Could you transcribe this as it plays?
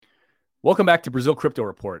Welcome back to Brazil Crypto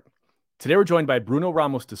Report. Today we're joined by Bruno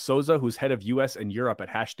Ramos de Sousa, who's head of US and Europe at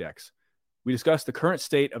Hashdex. We discuss the current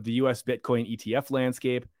state of the US Bitcoin ETF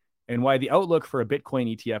landscape and why the outlook for a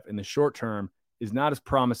Bitcoin ETF in the short term is not as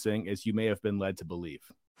promising as you may have been led to believe.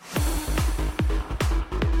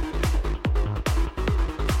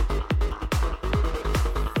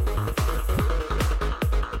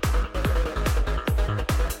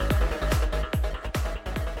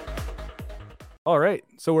 All right,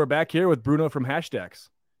 so we're back here with Bruno from Hashdex.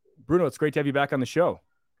 Bruno, it's great to have you back on the show.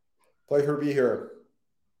 Pleasure to be here.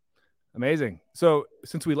 Amazing. So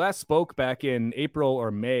since we last spoke back in April or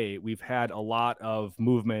May, we've had a lot of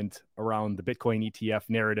movement around the Bitcoin ETF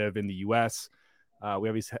narrative in the US.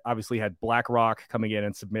 We obviously had BlackRock coming in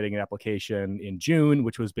and submitting an application in June,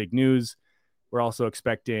 which was big news. We're also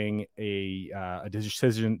expecting a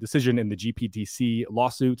decision in the GPTC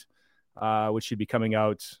lawsuit, which should be coming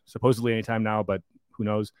out supposedly anytime now, but who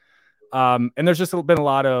knows? And there's just been a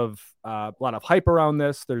lot of hype around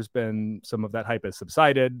this. There's been some of that hype has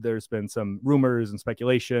subsided. There's been some rumors and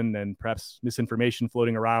speculation and perhaps misinformation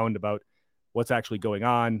floating around about what's actually going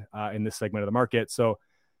on in this segment of the market. So,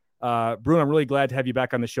 Bruno, I'm really glad to have you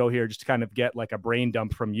back on the show here, just to kind of get like a brain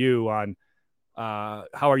dump from you on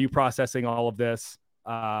how are you processing all of this?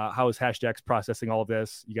 How is Hashdex processing all of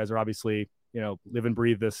this? You guys are obviously, live and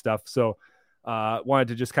breathe this stuff. So, wanted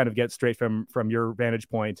to just kind of get straight from your vantage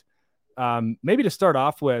point. Maybe to start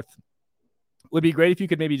off with, would be great if you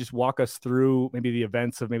could maybe just walk us through maybe the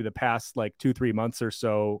events of maybe the past like 2-3 months or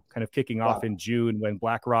so, kind of kicking off in June when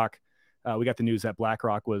BlackRock, we got the news that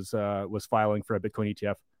BlackRock was filing for a Bitcoin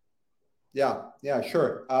ETF. Yeah,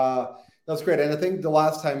 sure. That's great. And I think the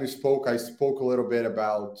last time we spoke, I spoke a little bit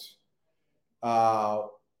about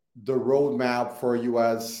the roadmap for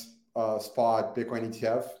US spot Bitcoin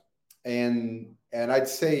ETF. And I'd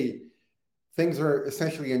say things are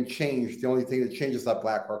essentially unchanged. The only thing that changes is that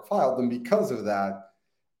BlackRock filed, and because of that,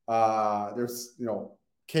 there's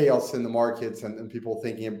chaos in the markets and people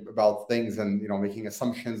thinking about things and making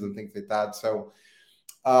assumptions and things like that. So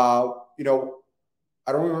I don't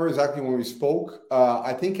remember exactly when we spoke.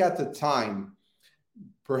 I think at the time,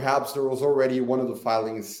 perhaps there was already one of the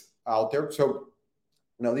filings out there. So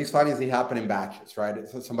these filings, they happen in batches, right?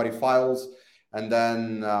 So somebody files, and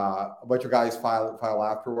then a bunch of guys file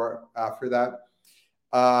after that.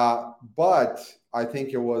 But I think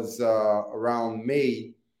it was around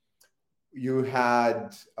May, you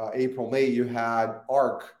had April, May, you had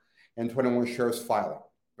ARK and 21 Shares filing,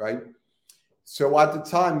 right? So at the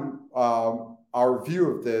time, our view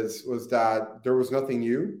of this was that there was nothing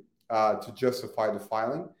new to justify the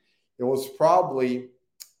filing. It was probably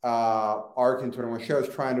ARK and 21 Shares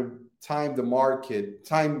trying to time the market,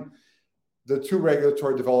 the two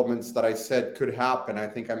regulatory developments that I said could happen. I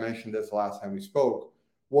think I mentioned this last time we spoke.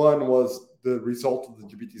 One was the result of the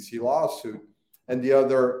GBTC lawsuit, and the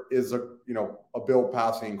other is a bill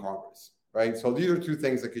passing in Congress, right? So these are two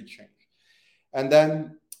things that could change. And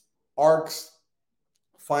then ARK's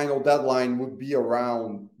final deadline would be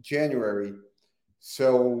around January.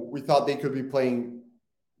 So we thought they could be playing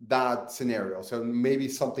that scenario. So maybe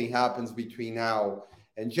something happens between now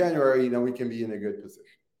and January, we can be in a good position.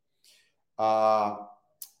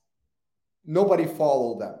 Nobody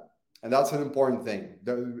followed them, and that's an important thing.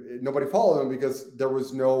 Nobody followed them because there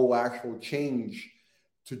was no actual change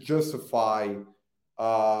to justify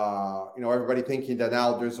everybody thinking that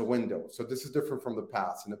now there's a window. So this is different from the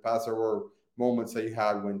past. In the past, there were moments that you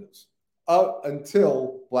had windows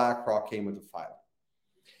until BlackRock came into file,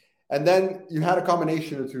 and then you had a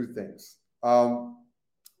combination of two things.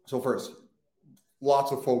 So first,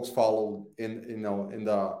 lots of folks followed in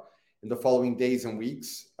the following days and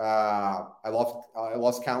weeks. I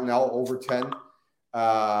lost count now, over 10.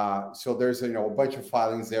 So there's a bunch of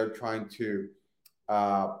filings there trying to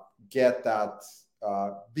get that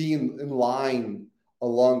being in line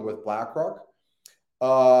along with BlackRock.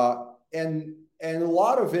 And a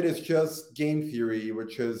lot of it is just game theory,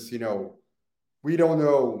 which is, we don't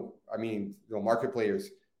know. I mean, market players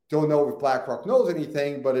don't know if BlackRock knows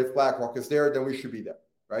anything, but if BlackRock is there, then we should be there,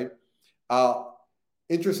 right?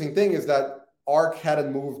 Interesting thing is that ARK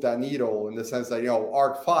hadn't moved that needle in the sense that,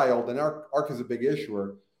 ARK filed, and ARK is a big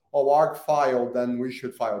issuer. Oh, ARK filed, then we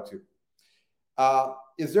should file too.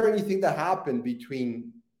 Is there anything that happened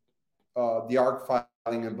between the ARK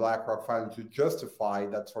filing and BlackRock filing to justify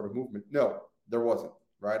that sort of movement? No, there wasn't,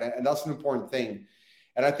 right? And that's an important thing.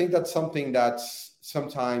 And I think that's something that's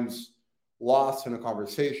sometimes lost in a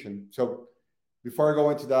conversation. So before I go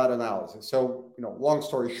into that analysis, so, long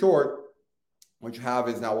story short, what you have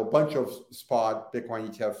is now a bunch of spot Bitcoin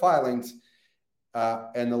ETF filings,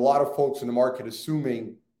 and a lot of folks in the market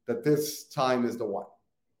assuming that this time is the one,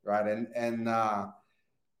 right? And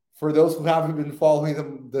for those who haven't been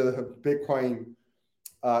following the Bitcoin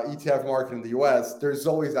ETF market in the US, there's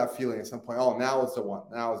always that feeling at some point, oh, now is the one,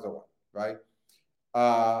 right?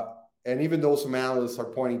 And even though some analysts are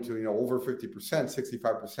pointing to, over 50%,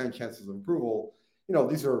 65% chances of approval,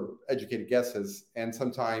 these are educated guesses, and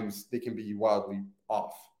sometimes they can be wildly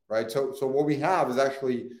off, right? So what we have is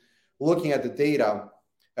actually looking at the data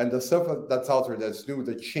and the stuff that's out there that's new,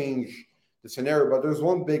 that change the scenario. But there's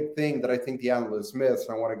one big thing that I think the analysts miss,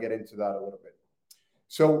 and I want to get into that a little bit.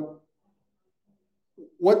 So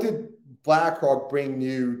what did BlackRock bring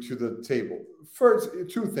new to the table? First,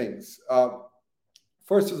 two things.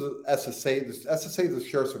 First is the SSA. This SSA is the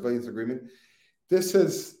Share Surveillance Agreement. This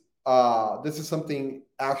is something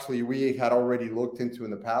actually we had already looked into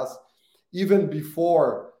in the past, even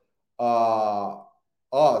before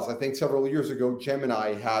us. I think several years ago,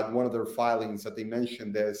 Gemini had one of their filings that they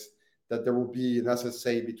mentioned that there will be an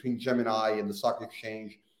SSA between Gemini and the stock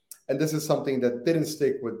exchange. And this is something that didn't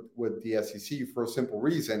stick with the SEC for a simple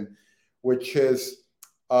reason, which is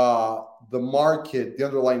the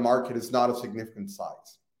underlying market is not a significant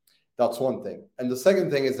size. That's one thing. And the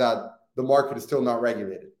second thing is that the market is still not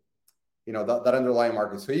regulated, that underlying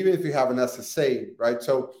market. So even if you have an SSA, right?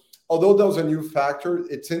 So although those are a new factor,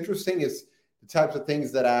 it's interesting is the types of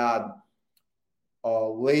things that add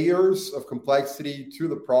layers of complexity to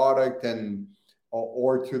the product and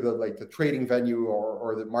or to the trading venue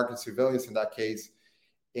or the market surveillance in that case,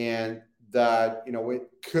 and that it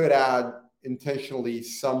could add intentionally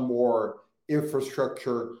some more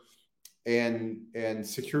infrastructure and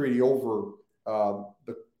security over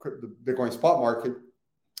the Bitcoin spot market.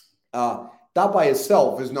 That by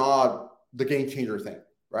itself is not the game changer thing,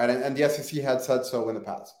 right? And the SEC had said so in the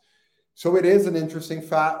past. So it is an interesting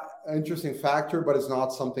factor, but it's not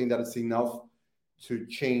something that is enough to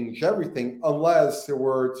change everything, unless there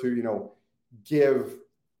were to, give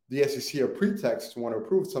the SEC a pretext to want to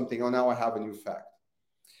approve something. Oh, now I have a new fact.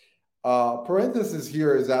 Parenthesis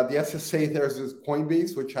here is that the SSA, there's this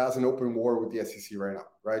Coinbase, which has an open war with the SEC right now,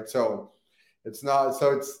 right? So it's not,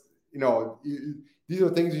 so it's, these are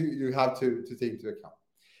things you have to take into account.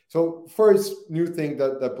 So first new thing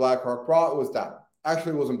that BlackRock brought was that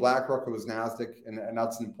actually it wasn't BlackRock, it was NASDAQ. And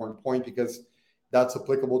that's an important point because that's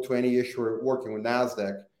applicable to any issuer working with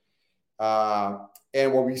NASDAQ.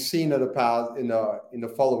 And what we've seen in the past, in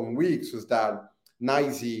the following weeks, was that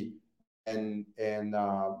NYSE and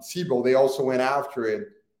SIBO, they also went after it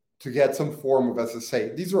to get some form of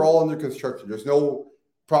SSA. These are all under construction. There's no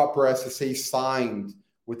proper SSA signed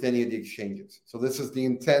with any of the exchanges. So this is the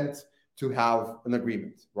intent, to have an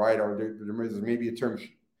agreement, right? Or there may be a term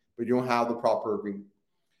sheet, but you don't have the proper agreement.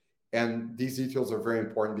 And these details are very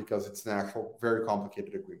important because it's an actual very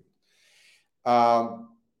complicated agreement.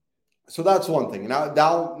 So that's one thing.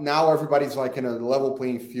 Now everybody's like in a level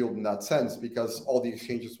playing field in that sense, because all the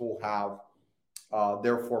exchanges will have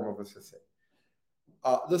their form of SSA.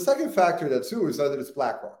 The second factor that's new is that it's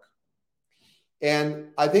BlackRock. And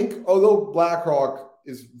I think although BlackRock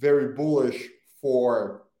is very bullish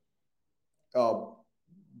for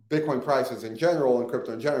Bitcoin prices in general and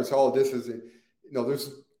crypto in general, so this is, there's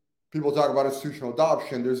people talk about institutional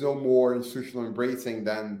adoption. There's no more institutional embracing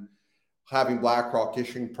than having BlackRock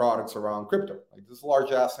issuing products around crypto. Like, this is the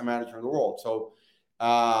largest asset manager in the world. So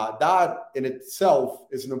that in itself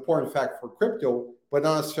is an important fact for crypto, but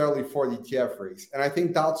not necessarily for the ETF race. And I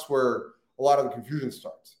think that's where a lot of the confusion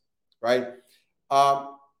starts, right?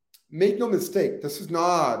 Make no mistake, this is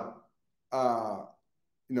not,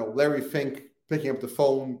 Larry Fink picking up the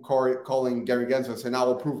phone, calling Gary Gensler and saying,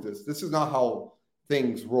 "I'll approve this." This is not how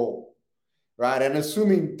things roll, right? And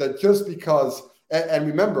assuming that just because, and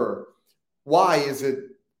remember, why is it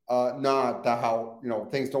not that how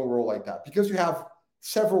things don't roll like that? Because you have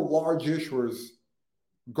several large issuers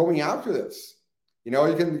going after this. You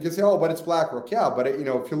can say, "Oh, but it's BlackRock." Yeah, but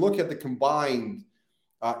if you look at the combined,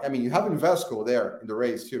 you have Invesco there in the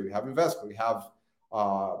race too. You have Invesco. You have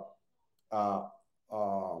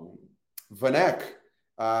Vanek.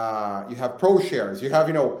 You have ProShares. You have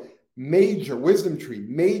major WisdomTree,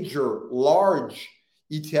 major large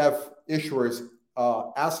ETF issuers,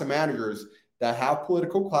 asset managers that have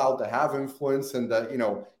political clout, that have influence, and that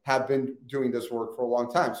have been doing this work for a long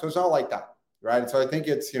time. So it's not like that, right? So I think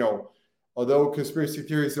it's although conspiracy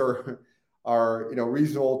theories are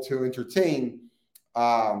reasonable to entertain,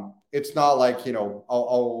 it's not like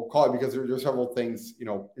I'll call it because there's several things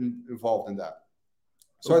involved in that.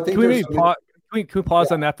 So I think can we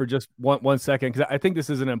pause on that for just one second? Because I think this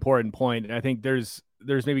is an important point, and I think there's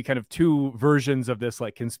there's maybe kind of two versions of this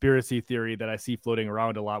like conspiracy theory that I see floating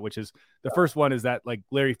around a lot, which is the first one is that like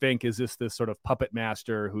Larry Fink is this sort of puppet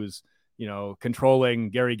master who's,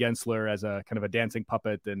 controlling Gary Gensler as a kind of a dancing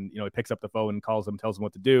puppet. And, he picks up the phone and calls him, tells him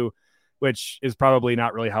what to do, which is probably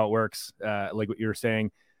not really how it works. Like what you were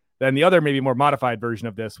saying. Then the other maybe more modified version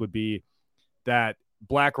of this would be that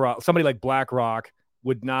somebody like BlackRock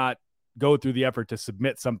would not go through the effort to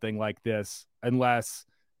submit something like this unless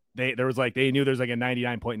they knew there's like a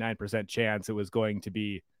 99.9% chance it was going to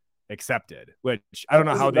be accepted, which I don't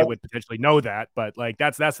know how they would potentially know that, but like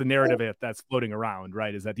that's the narrative that's floating around,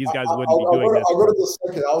 right? Is that these guys wouldn't be doing this. I'll go to the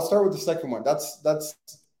second. I'll start with the second one. That's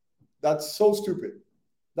so stupid.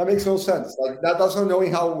 That makes no sense. Like that's not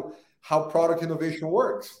knowing how product innovation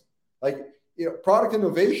works. Like, product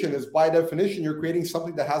innovation is by definition, you're creating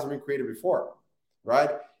something that hasn't been created before, right?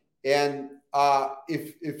 And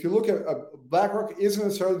if you look at BlackRock isn't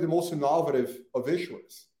necessarily the most innovative of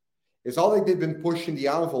issuers. It's not like they've been pushing the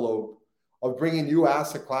envelope of bringing new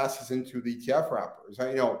asset classes into the ETF wrappers.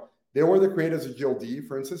 They were the creators of GLD,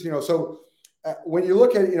 for instance. So when you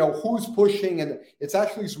look at who's pushing, and it's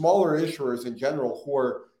actually smaller issuers in general who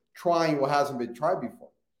are trying what hasn't been tried before.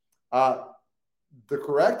 The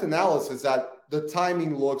correct analysis is that the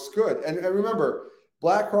timing looks good. And remember,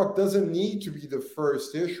 BlackRock doesn't need to be the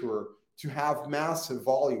first issuer to have massive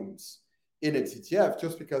volumes in its ETF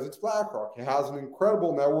just because it's BlackRock. It has an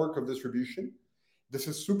incredible network of distribution. This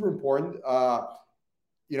is super important.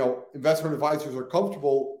 Investment advisors are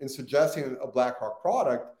comfortable in suggesting a BlackRock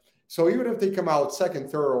product. So even if they come out second,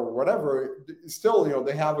 third, or whatever, still,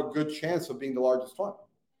 they have a good chance of being the largest one,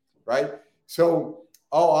 right? So,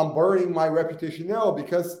 I'm burning my reputation. No,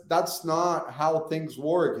 because that's not how things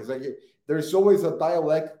work. It's like there's always a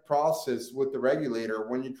dialect process with the regulator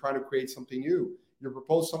when you're trying to create something new. You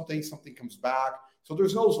propose something comes back. So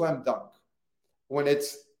there's no slam dunk when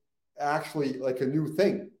it's actually like a new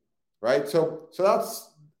thing, right? So that's,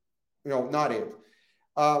 not it.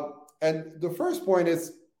 And the first point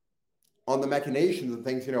is on the machinations and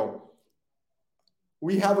things,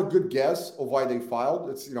 we have a good guess of why they filed.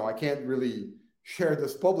 It's, I can't really share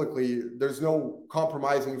this publicly. There's no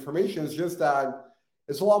compromising information. It's just that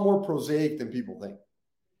it's a lot more prosaic than people think.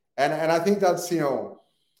 And I think that's,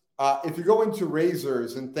 if you go into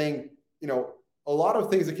razors and think, a lot of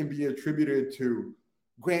things that can be attributed to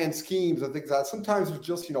grand schemes and things like that, sometimes it's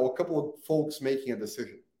just, a couple of folks making a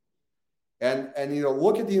decision. And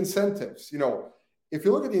look at the incentives. If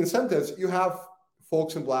you look at the incentives, you have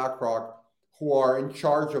folks in BlackRock who are in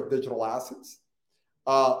charge of digital assets.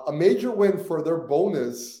 A major win for their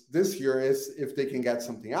bonus this year is if they can get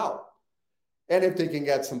something out. And if they can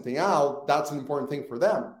get something out, that's an important thing for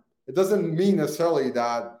them. It doesn't mean necessarily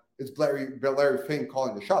that it's Larry Fink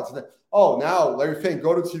calling the shots. Now Larry Fink,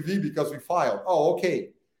 go to TV because we filed. Oh, okay.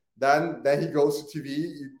 Then he goes to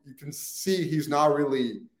TV. You can see he's not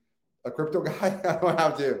really a crypto guy. I don't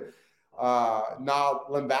have to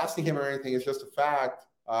not lambasting him or anything. It's just a fact.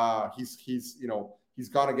 He's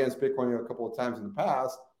gone against Bitcoin a couple of times in the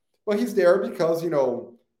past, but he's there because,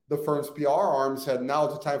 the firm's PR arm said, now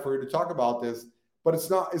is the time for you to talk about this. But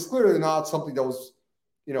it's clearly not something that was,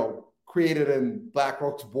 created in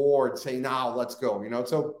BlackRock's board saying, now let's go,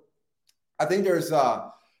 So I think there's,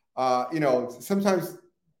 sometimes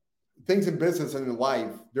things in business and in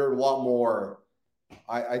life, they're a lot more,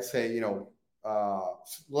 I'd say,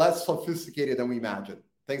 less sophisticated than we imagine.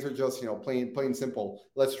 Things are just, plain simple.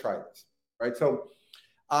 Let's try this, right? So,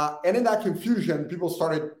 and in that confusion, people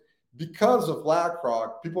started, because of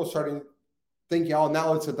BlackRock, people started thinking, oh,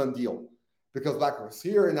 now it's a done deal because BlackRock's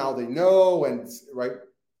here and now they know, and right.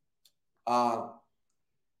 And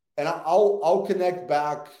I'll connect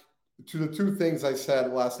back to the two things I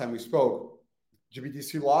said last time we spoke: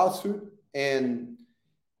 GBTC lawsuit and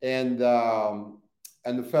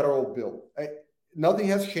the federal bill. Nothing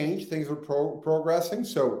has changed. Things are progressing,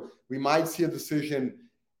 so we might see a decision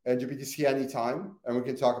at GBTC anytime, and we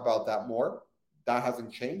can talk about that more. That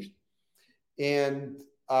hasn't changed, and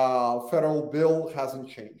federal bill hasn't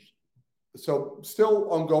changed. So still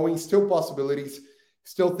ongoing, still possibilities,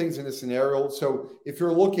 still things in the scenario. So if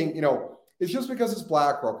you're looking, it's just because it's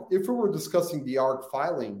BlackRock. If we were discussing the ARC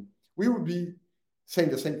filing, we would be saying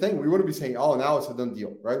the same thing. We wouldn't be saying, oh, now it's a done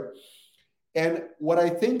deal, right? And what I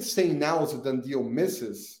think saying now is a done deal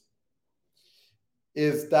misses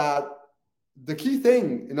is that the key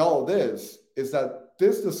thing in all of this is that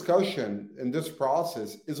this discussion and this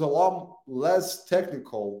process is a lot less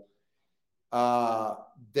technical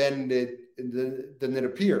than it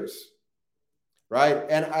appears, right?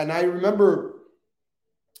 And I remember,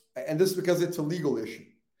 and this is because it's a legal issue.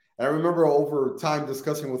 And I remember over time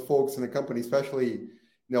discussing with folks in the company, especially,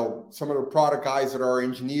 some of the product guys that are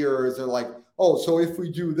engineers, they're like, oh, so if we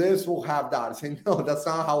do this, we'll have that. I say, no, that's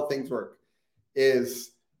not how things work.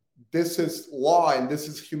 This is law and this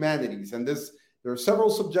is humanities. And there are several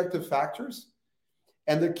subjective factors.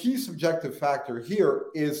 And the key subjective factor here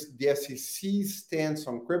is the SEC's stance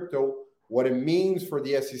on crypto, what it means for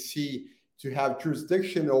the SEC to have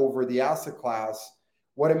jurisdiction over the asset class,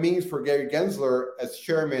 what it means for Gary Gensler as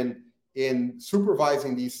chairman in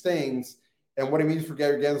supervising these things, and what it means for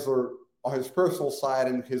Gary Gensler on his personal side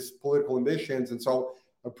and his political ambitions. And so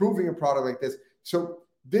approving a product like this. So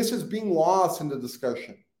this is being lost in the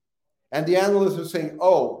discussion. And the analysts are saying,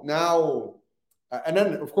 oh, now, and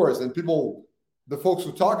then of course, and people, the folks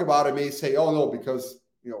who talk about it may say, oh no, because,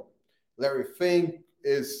 Larry Fink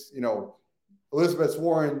is, Elizabeth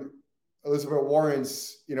Warren's,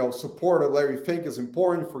 support of Larry Fink is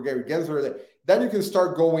important for Gary Gensler. Then you can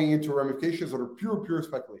start going into ramifications that are pure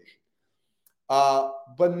speculation.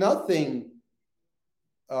 But nothing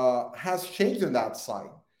has changed on that side.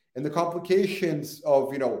 And the complications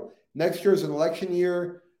of, next year is an election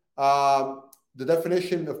year. The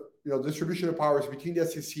definition of, distribution of powers between the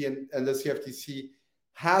SEC and the CFTC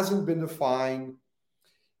hasn't been defined.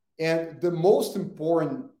 And the most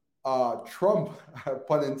important trump,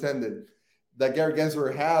 pun intended, that Gary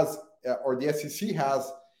Gensler has, or the SEC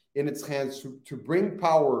has in its hands to bring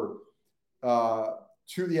power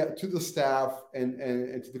to the staff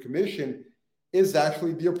and to the commission is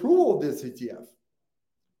actually the approval of this ETF,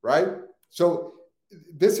 right? So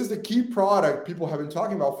this is the key product people have been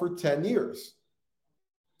talking about for 10 years.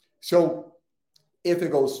 So if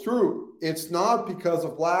it goes through, it's not because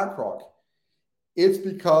of BlackRock. It's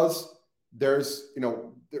because there's,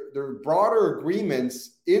 there are broader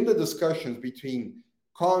agreements in the discussions between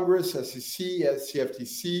Congress, SEC,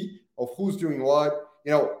 CFTC of who's doing what.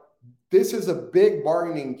 This is a big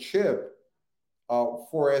bargaining chip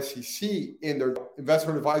for SEC, and their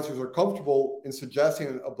investment advisors are comfortable in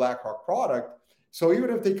suggesting a BlackRock product. So even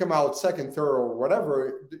if they come out second, third, or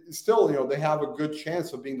whatever, still, they have a good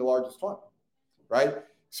chance of being the largest one, right?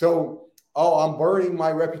 So, oh, I'm burning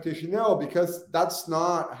my reputation. No, because that's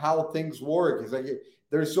not how things work. It's like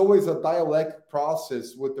there's always a dialectic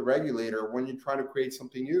process with the regulator when you're trying to create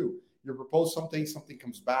something new. You propose something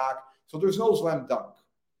comes back. So there's no slam dunk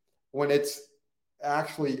when it's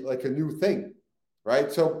actually like a new thing,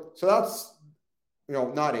 right? So that's,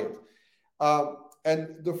 not it.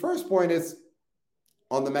 And the first point is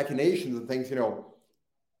on the machinations and things,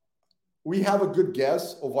 we have a good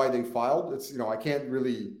guess of why they filed. It's, I can't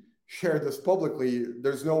really share this publicly.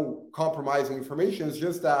 There's no compromising information. It's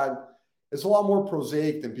just that it's a lot more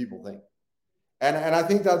prosaic than people think. And I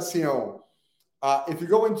think that's, if you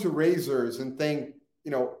go into razors and think,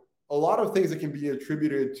 a lot of things that can be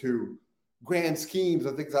attributed to grand schemes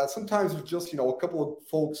and things like that, sometimes it's just, a couple of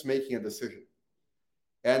folks making a decision.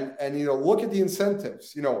 And look at the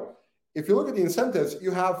incentives. If you look at the incentives,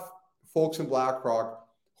 you have folks in BlackRock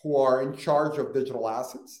who are in charge of digital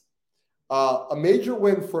assets. A major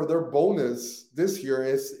win for their bonus this year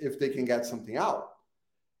is if they can get something out.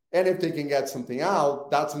 And if they can get something out,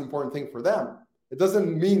 that's an important thing for them. It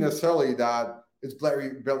doesn't mean necessarily that it's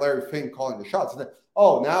Larry Fink calling the shots.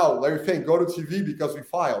 Oh, now Larry Fink, go to TV because we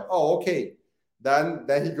filed. Oh, okay. Then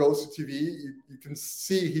he goes to TV. You can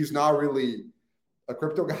see he's not really a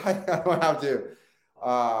crypto guy. I don't have to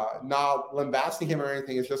not lambasting him or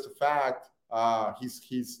anything. It's just a fact.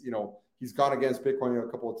 He's gone against Bitcoin a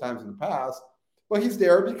couple of times in the past, but he's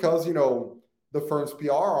there because, the firm's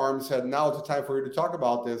PR arm said, now it's the time for you to talk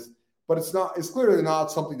about this. But it's clearly not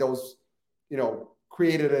something that was,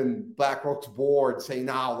 created in BlackRock's board saying,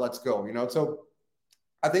 now let's go, So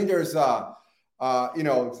I think there's,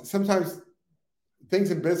 sometimes things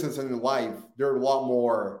in business and in life, they're a lot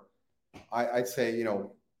more, I'd say,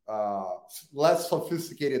 less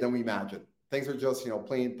sophisticated than we imagine. Things are just,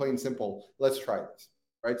 plain simple. Let's try this,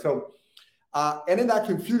 right? So, and in that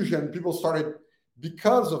confusion, people started,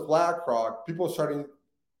 because of BlackRock, people started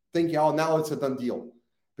thinking, oh, now it's a done deal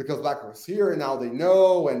because BlackRock's here and now they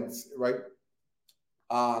know, and right.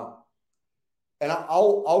 And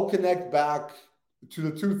I'll connect back to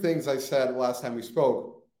the two things I said last time we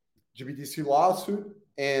spoke: GBTC lawsuit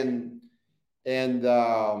and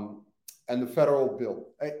the federal bill.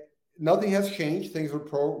 Nothing has changed. Things are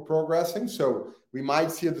progressing, so we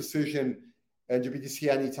might see a decision at GBTC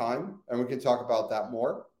anytime, and we can talk about that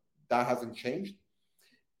more. That hasn't changed.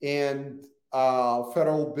 And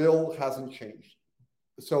federal bill hasn't changed.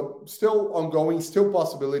 So still ongoing, still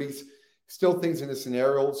possibilities, still things in the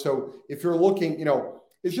scenario. So if you're looking,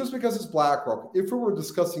 it's just because it's BlackRock. If we were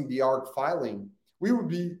discussing the ARC filing, we would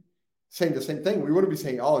be saying the same thing. We wouldn't be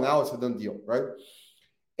saying, oh, now it's a done deal, right?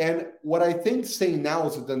 And what I think saying now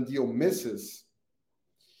is a done deal misses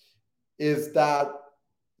is that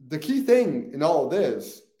the key thing in all of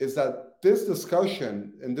this is that this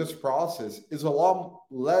discussion and this process is a lot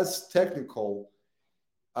less technical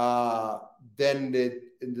than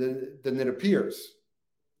it appears,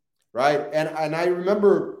 right? And I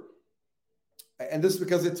remember, and this is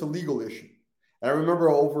because it's a legal issue. And I remember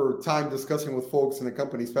over time discussing with folks in the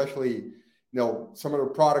company, especially some of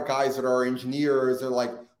the product guys that are engineers. They're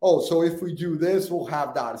like, oh, so if we do this, we'll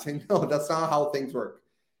have that. I say, no, that's not how things work.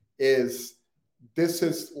 This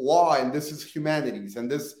is law and this is humanities, and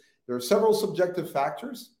there are several subjective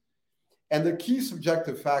factors. And the key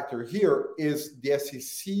subjective factor here is the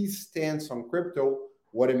SEC's stance on crypto,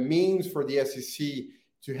 what it means for the SEC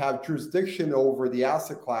to have jurisdiction over the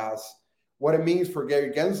asset class, what it means for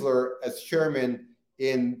Gary Gensler as chairman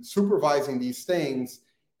in supervising these things,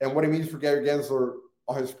 and what it means for Gary Gensler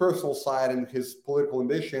on his personal side and his political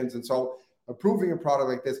ambitions. And so approving a product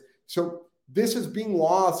like this. So this is being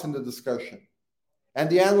lost in the discussion. And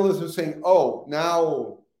the analysts are saying, oh,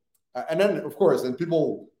 now, and then of course, and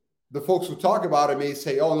the folks who talk about it may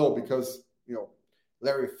say, oh no, because,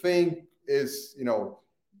 Larry Fink is,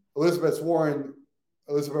 Elizabeth Warren's,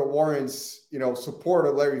 support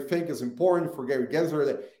of Larry Fink is important for Gary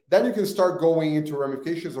Gensler. Then you can start going into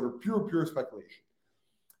ramifications that are pure speculation.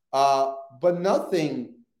 But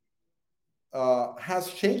nothing has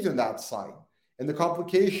changed on that side. And the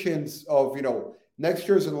complications of, next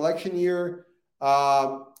year is an election year.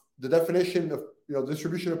 The definition of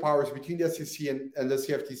distribution of powers between the SEC and the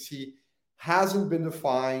CFTC hasn't been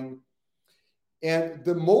defined. And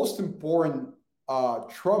the most important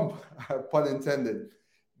trump, pun intended,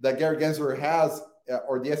 that Gary Gensler has,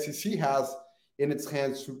 or the SEC has in its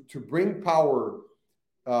hands to bring power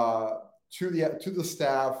to the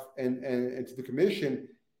staff and to the commission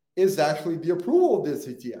is actually the approval of this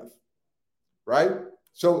ETF, right?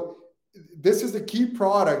 So this is the key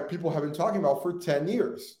product people have been talking about for 10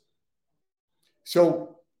 years.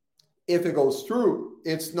 So if it goes through,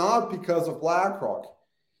 it's not because of BlackRock.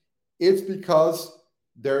 It's because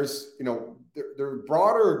there's, there are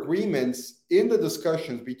broader agreements in the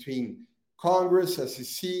discussions between Congress,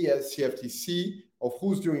 SEC, CFTC of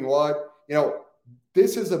who's doing what.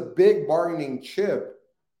 This is a big bargaining chip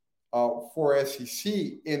for SEC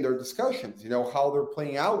in their discussions, how they're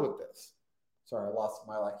playing out with this. Sorry, I lost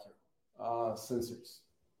my light here. Sensors.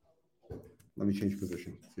 Let me change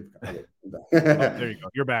position. See if there you go.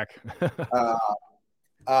 You're back.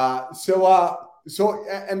 So,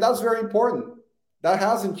 and that's very important. That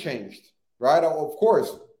hasn't changed, right? Of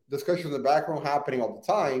course, discussions in the background happening all the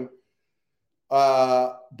time.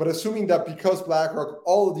 But assuming that because BlackRock,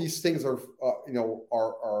 all of these things are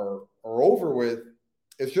over with,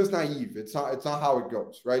 it's just naive. It's not how it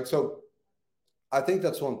goes, right? So, I think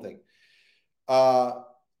that's one thing. That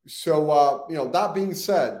being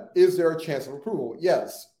said, is there a chance of approval?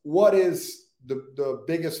 Yes. What is the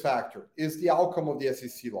biggest factor? Is the outcome of the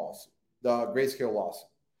SEC lawsuit, the Grayscale lawsuit,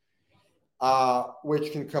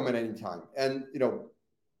 which can come at any time. And,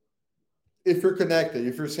 if you're connected,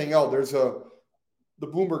 if you're saying, oh, there's the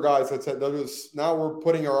Bloomberg guys that said now we're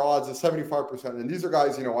putting our odds at 75%. And these are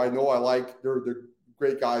guys, I know I like, they're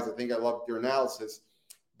great guys. I think I love their analysis.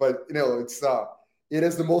 But, it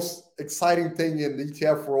is the most exciting thing in the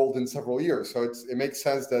ETF world in several years. So it makes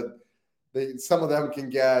sense that some of them can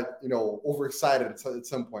get, overexcited at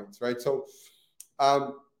some points, right? So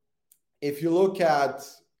if you look at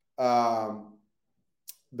the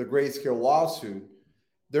Grayscale lawsuit,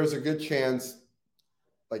 there's a good chance,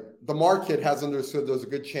 like the market has understood there's a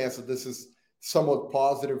good chance that this is somewhat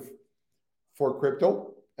positive for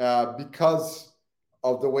crypto because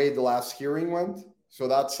of the way the last hearing went. So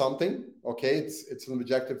that's something, okay? It's an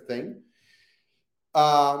objective thing.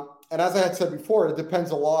 And as I had said before, it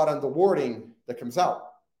depends a lot on the wording that comes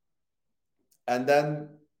out. And then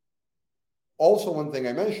also one thing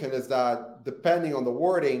I mentioned is that depending on the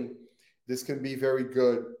wording, this can be very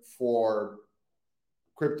good for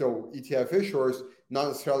crypto ETF issuers, not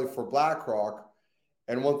necessarily for BlackRock.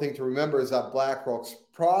 And one thing to remember is that BlackRock's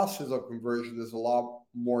process of conversion is a lot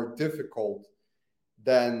more difficult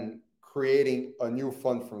than creating a new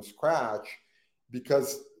fund from scratch,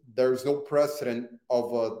 because there's no precedent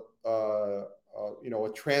of a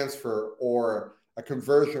transfer or a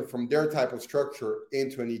conversion from their type of structure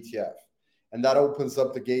into an ETF, and that opens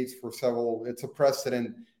up the gates for several. It's a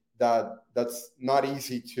precedent that's not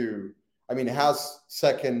easy to. I mean, it has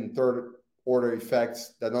second, third order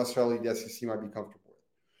effects that not necessarily the SEC might be comfortable with,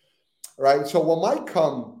 right? So what might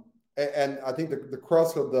come, and I think the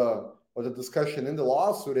crux of the or the discussion in the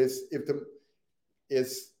lawsuit is if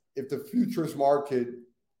the futures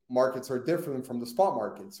markets are different from the spot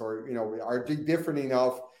markets, or are they different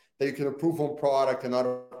enough that you can approve one product and not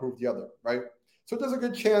approve the other, right? So there's a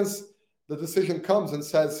good chance the decision comes and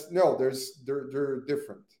says no, they're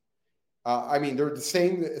different. They're the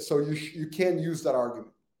same, so you can use that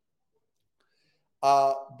argument.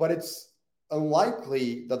 But it's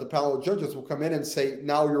unlikely that the panel of judges will come in and say,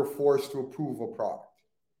 now you're forced to approve a product.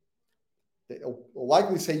 They'll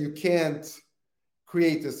likely say you can't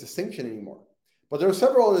create this distinction anymore. But there are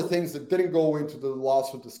several other things that didn't go into the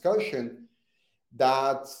lawsuit discussion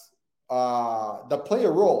that play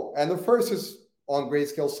a role. And the first is on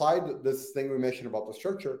Grayscale side, this thing we mentioned about the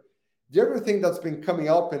structure. The other thing that's been coming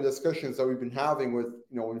up in discussions that we've been having with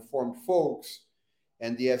informed folks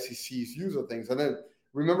and the SEC's use of things. And then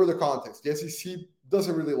remember the context. The SEC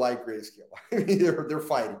doesn't really like Grayscale. They're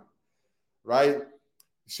fighting, right?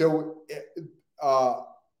 So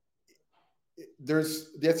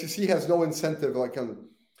the SEC has no incentive.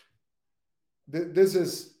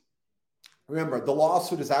 Remember, the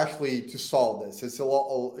lawsuit is actually to solve this. It's a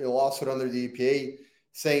lawsuit under the EPA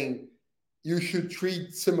saying you should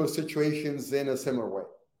treat similar situations in a similar way.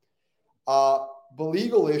 But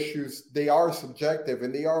legal issues, they are subjective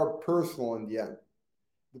and they are personal in the end.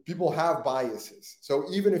 The people have biases. So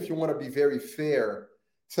even if you want to be very fair,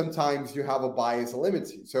 sometimes you have a bias that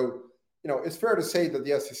limits you. So, it's fair to say that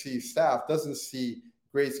the SEC staff doesn't see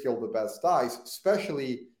Grayscale the best eyes,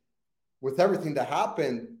 especially with everything that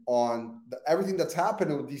happened everything that's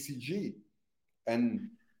happened with DCG. And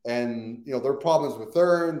there are problems with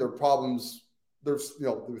EARN, there are problems, there's,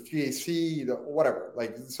 with GAC, whatever.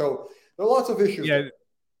 So there are lots of issues. Yeah.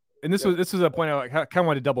 And this was a point I kind of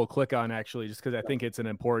want to double click on, actually, just because I think it's an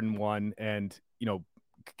important one. And,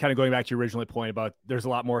 kind of going back to your original point about there's a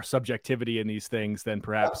lot more subjectivity in these things than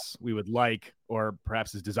perhaps we would like, or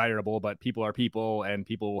perhaps is desirable, but people are people and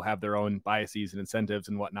people will have their own biases and incentives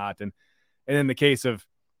and whatnot. And in the case of,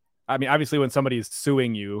 obviously when somebody is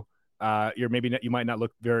suing you, you might not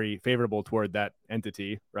look very favorable toward that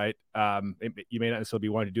entity, right? You may not necessarily be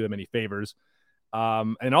wanting to do them any favors.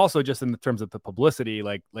 And also just in terms of the publicity,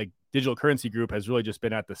 like Digital Currency Group has really just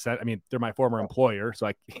been at the center. They're my former employer, so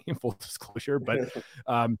full disclosure,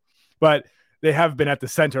 but they have been at the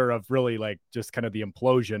center of really just kind of the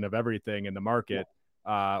implosion of everything in the market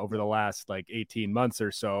over the last 18 months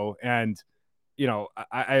or so. And,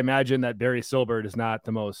 I imagine that Barry Silbert is not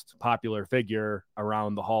the most popular figure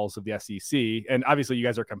around the halls of the SEC. And obviously you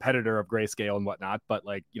guys are a competitor of Grayscale and whatnot, but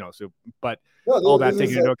all that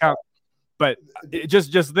taken into account. But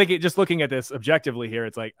just looking at this objectively here,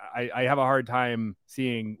 it's I have a hard time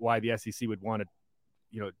seeing why the SEC would want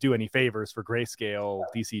to, do any favors for Grayscale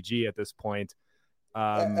DCG at this point.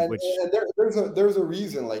 And there's a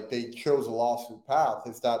reason they chose a lawsuit path,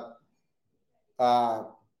 is that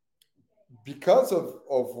because of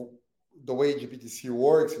the way GBTC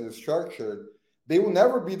works and is structured, they will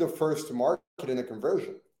never be the first to market in a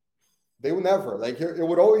conversion. They will never. It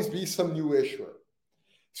would always be some new issuer.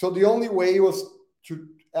 So the only way was to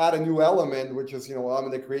add a new element, which is,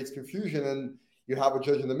 element that creates confusion, and you have a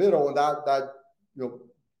judge in the middle, and that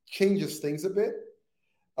changes things a bit.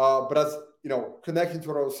 But as connecting to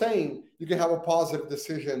what I was saying, you can have a positive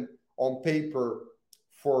decision on paper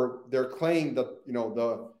for their claim that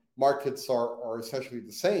the markets are essentially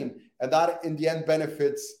the same, and that in the end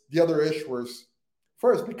benefits the other issuers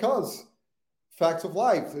first, because facts of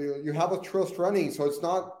life, you have a trust running, so it's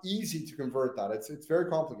not easy to convert that. It's very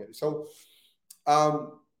complicated. So,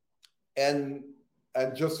 and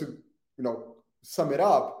just to sum it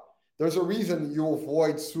up, there's a reason you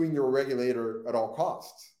avoid suing your regulator at all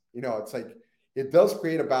costs. It's it does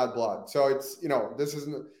create a bad blood. So it's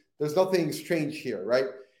there's nothing strange here, right?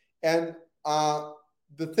 And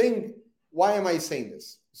the thing, why am I saying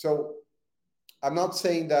this? So I'm not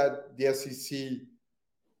saying that the SEC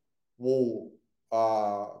will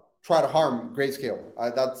try to harm Grayscale.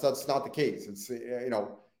 That's not the case. It's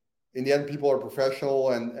in the end, people are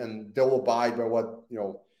professional and they'll abide by what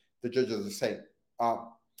the judges are saying.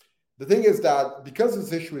 The thing is that because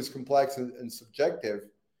this issue is complex and subjective,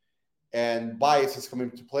 and bias is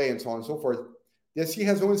coming into play, and so on and so forth, the SEC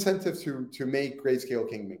has no incentive to make Grayscale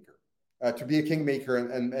kingmaker, to be a kingmaker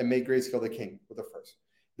and make Grayscale the king with the first.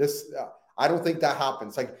 This I don't think that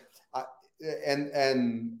happens.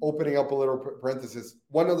 And opening up a little parenthesis,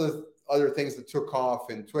 one of the other things that took off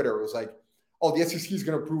in Twitter was oh, the SEC is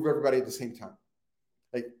going to approve everybody at the same time.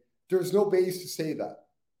 There's no base to say that.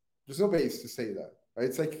 There's no base to say that. Right?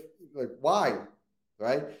 It's why?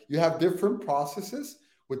 Right? You have different processes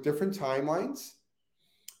with different timelines.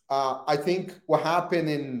 I think what happened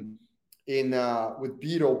in in with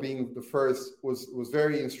Beetle being the first was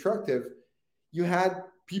very instructive. You had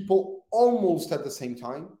people almost at the same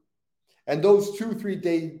time, and those 2-3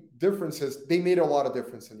 day differences, they made a lot of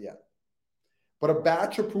difference in the end. But a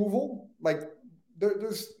batch approval, like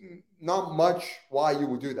there's not much why you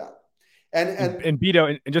would do that. And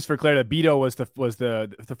Beto, and just for clarity, Beto was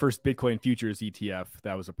the first Bitcoin futures ETF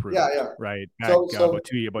that was approved. Yeah. Right, back about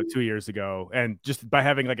 2 years ago, and just by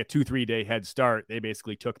having like a 2-3 day head start, they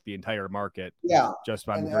basically took the entire market. Yeah, just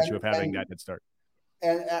by virtue of having that head start.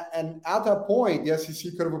 And at that point, the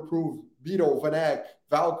SEC could have approved Beetle, Vanek,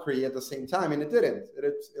 Valkyrie at the same time, and it didn't.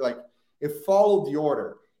 It followed the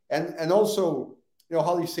order, and also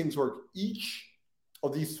how these things work. Each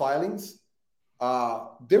of these filings,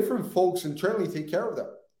 different folks internally take care of them.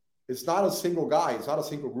 It's not a single guy. It's not a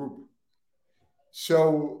single group.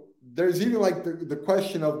 So there's even like the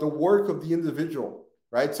question of the work of the individual,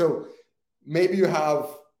 right? So maybe you have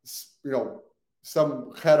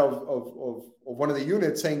some head of one of the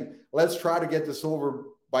units saying, let's try to get this over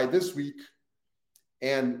by this week.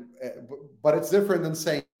 But it's different than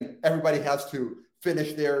saying everybody has to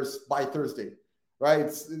finish theirs by Thursday, right?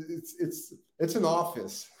 It's an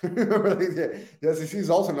office. The SEC is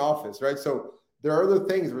also an office, right? So there are other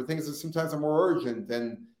things that sometimes are more urgent,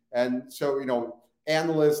 and so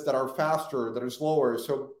analysts that are faster, that are slower.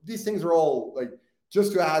 So these things are all like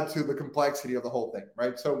just to add to the complexity of the whole thing,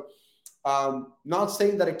 right? So not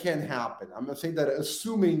saying that it can happen. I'm not saying that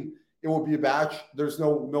assuming it will be a batch, there's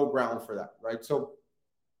no ground for that, right? So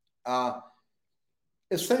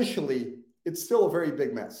essentially, it's still a very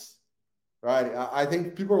big mess, right? I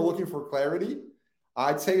think people are looking for clarity.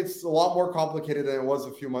 I'd say it's a lot more complicated than it was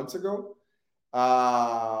a few months ago.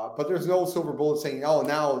 But there's no silver bullet saying, oh,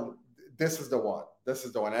 now this is the one. This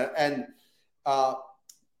is the one. And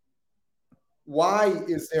why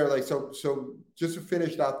is there so just to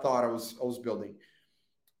finish that thought I was building,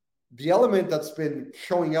 the element that's been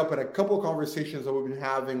showing up in a couple of conversations that we've been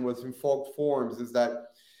having with Infolk forums is that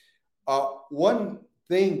one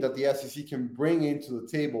thing that the SEC can bring into the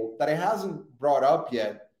table that it hasn't brought up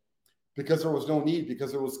yet because there was no need,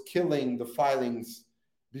 because it was killing the filings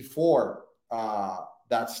before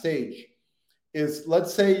that stage, is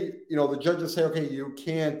let's say the judges say, okay, you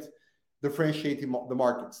can't differentiate the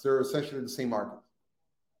markets. They're essentially the same market.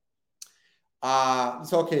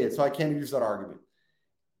 It's okay. So I can't use that argument.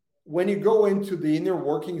 When you go into the inner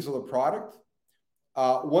workings of the product,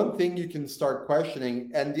 one thing you can start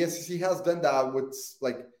questioning, and the SEC has done that with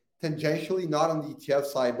tangentially, not on the ETF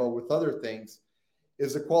side, but with other things,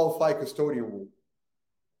 is the qualified custodian rule,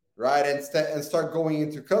 right? And start going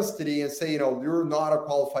into custody and say, you're not a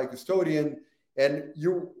qualified custodian, and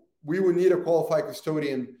we would need a qualified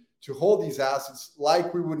custodian to hold these assets,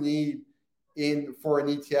 like we would need for an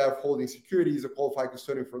ETF holding securities, a qualified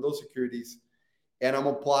custodian for those securities. And I'm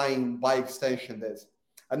applying by extension this.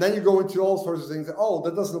 And then you go into all sorts of things. Oh,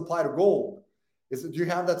 that doesn't apply to gold. Do you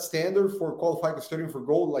have that standard for qualified custodian for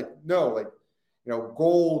gold? No,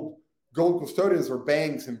 gold custodians are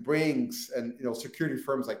banks and brings and security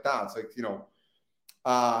firms like that.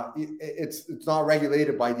 It's it's not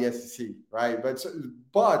regulated by the SEC, right?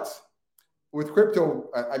 But with crypto,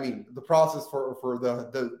 I mean, the process for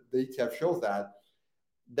the ETF shows that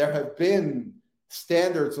there have been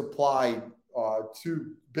standards applied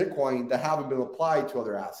to Bitcoin that haven't been applied to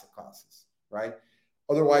other asset classes, right?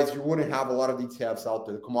 Otherwise, you wouldn't have a lot of ETFs out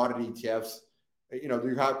there, the commodity ETFs. Do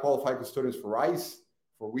you have qualified custodians for rice,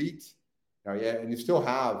 for wheat? And you still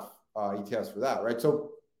have ETFs for that, right?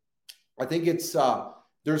 So I think it's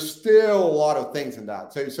there's still a lot of things in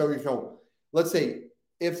that. So let's say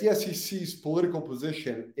if the SEC's political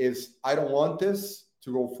position is, I don't want this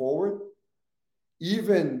to go forward,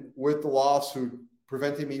 even with the lawsuit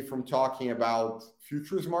preventing me from talking about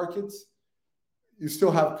futures markets, you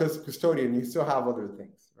still have custodian, you still have other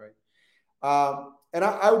things, right? And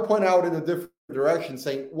I would point out in a different direction,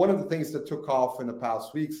 saying one of the things that took off in the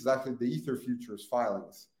past weeks is actually the Ether futures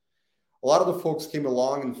filings. A lot of the folks came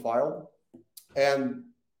along and filed. And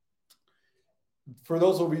for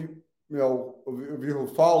those of you,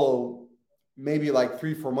 who follow, maybe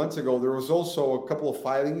 3-4 months ago, there was also a couple of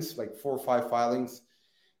filings, 4 or 5 filings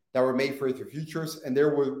that were made for Ether futures, and they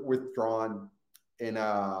were withdrawn in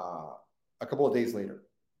a couple of days later,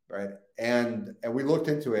 right? And we looked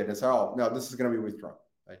into it and said, oh, no, this is going to be withdrawn,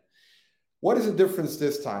 right? What is the difference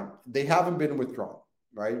this time? They haven't been withdrawn,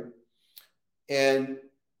 right? And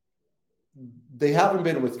they haven't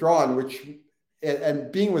been withdrawn,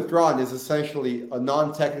 and being withdrawn is essentially a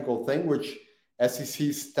non-technical thing, which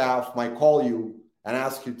SEC staff might call you and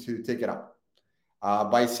ask you to take it out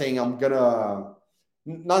by saying, I'm going to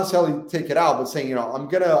not necessarily take it out, but saying, I'm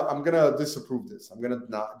gonna disapprove this. I'm gonna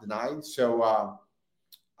not deny. So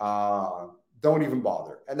don't even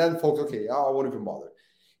bother. And then folks, okay, I won't even bother.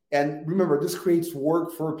 And remember, this creates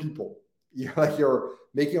work for people. Like you're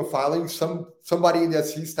making a filing, somebody in the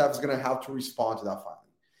SEC staff is going to have to respond to that filing,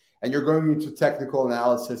 and you're going into technical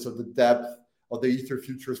analysis of the depth of the Ether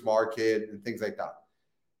futures market and things like that.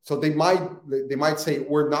 So they might say,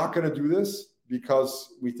 we're not going to do this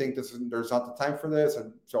because we think there's not the time for this,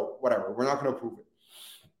 and so whatever, we're not going to approve it.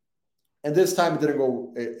 And this time it didn't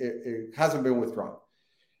go. It hasn't been withdrawn.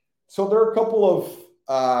 So there are a couple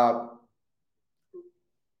of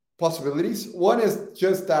possibilities. One is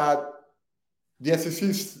just that the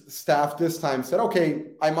SEC staff this time said, okay,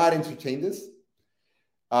 I might entertain this.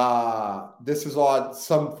 This is odd.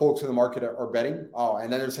 Some folks in the market are betting. Oh,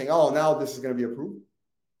 and then they're saying, oh, now this is going to be approved.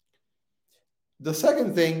 The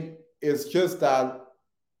second thing is just that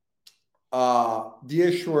the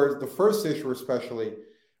issuers, the first issuer especially,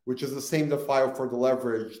 which is the same that filed for the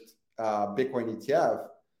leveraged Bitcoin ETF,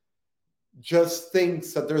 just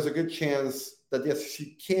thinks that there's a good chance that the SEC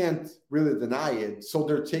can't really deny it, so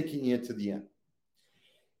they're taking it to the end.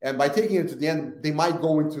 And by taking it to the end, they might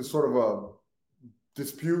go into sort of a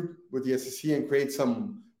dispute with the SEC and create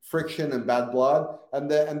some friction and bad blood, and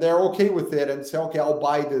they're okay with it and say, okay, I'll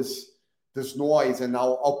buy this noise and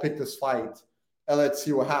I'll pick this fight and let's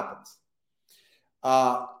see what happens.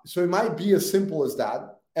 So it might be as simple as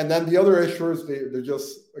that. And then the other issuers, they're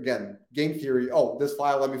just, again, game theory. Oh, this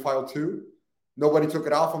file, let me file too. Nobody took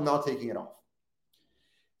it off. I'm not taking it off.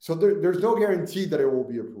 So there's no guarantee that it will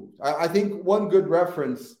be approved. I think one good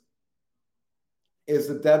reference is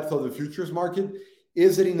the depth of the futures market.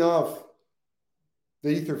 Is it enough, the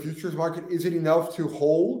Ether futures market, is it enough to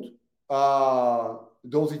hold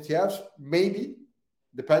those ETFs? Maybe.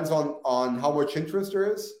 Depends on how much interest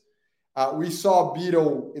there is. We saw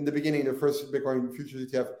Beetle in the beginning, the first Bitcoin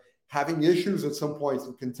futures ETF, having issues at some points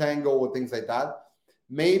with contango and things like that.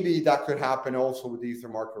 Maybe that could happen also with the Ether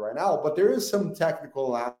market right now, but there is some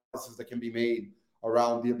technical analysis that can be made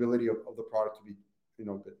around the ability of the product to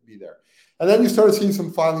be there. And then you started seeing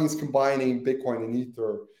some filings combining Bitcoin and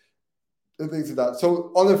Ether and things like that.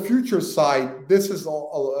 So on the futures side, this is,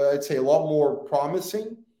 I'd say, a lot more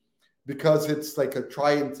promising because it's like a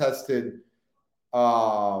tried and tested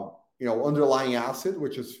underlying asset,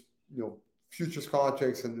 which is, futures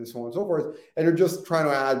contracts and so on and so forth. And you're just trying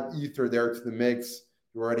to add Ether there to the mix.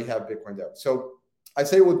 You already have Bitcoin there. So I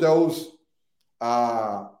say with those,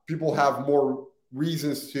 people have more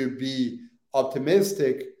reasons to be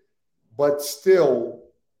optimistic, but still,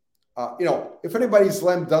 if anybody's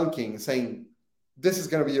slam dunking saying this is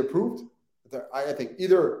going to be approved, I think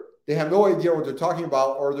either they have no idea what they're talking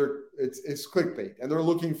about or it's clickbait and they're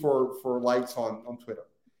looking for likes on Twitter.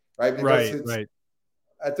 Right. Because right.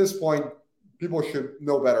 At this point, people should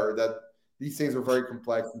know better that these things are very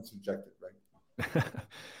complex and subjective. Right.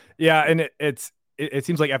 Yeah. And it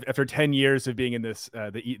seems like after 10 years of being in this,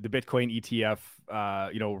 the Bitcoin ETF,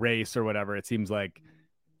 race or whatever, it seems like,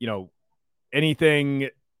 anything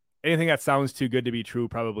that sounds too good to be true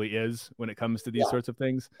probably is when it comes to these sorts of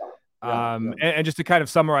things. And just to kind of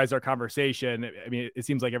summarize our conversation, I mean, it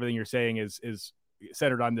seems like everything you're saying is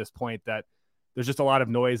centered on this point that there's just a lot of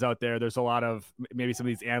noise out there. There's a lot of, maybe some of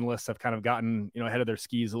these analysts have kind of gotten, ahead of their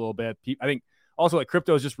skis a little bit. I think also like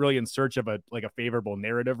crypto is just really in search of a favorable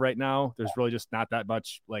narrative right now. There's really just not that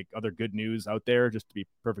much like other good news out there, just to be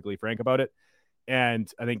perfectly frank about it. And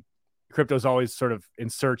I think crypto is always sort of in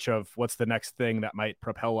search of what's the next thing that might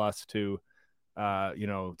propel us to,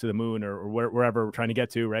 to the moon or wherever we're trying to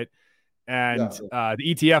get to. Right. And the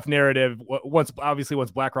ETF narrative, once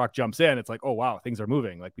BlackRock jumps in, it's like, oh, wow, things are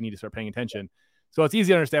moving. Like we need to start paying attention. So it's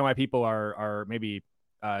easy to understand why people are maybe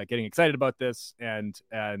getting excited about this and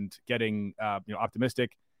getting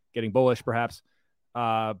optimistic, getting bullish perhaps.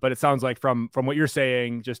 But it sounds like from what you're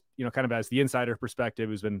saying, just kind of as the insider perspective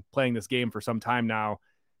who's been playing this game for some time now,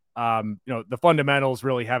 the fundamentals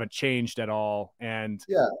really haven't changed at all. And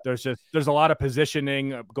there's a lot of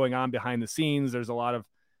positioning going on behind the scenes. There's a lot of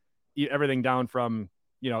everything down from,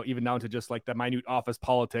 even down to just like the minute office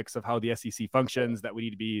politics of how the SEC functions that we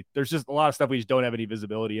need to be. There's just a lot of stuff we just don't have any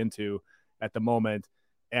visibility into at the moment,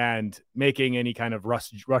 and making any kind of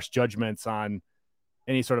rush judgments on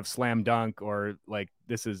any sort of slam dunk or like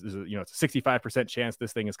this is it's a 65% chance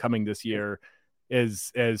this thing is coming this year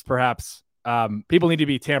is perhaps people need to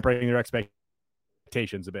be tampering their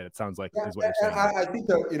expectations a bit. It sounds like is what you're saying. I think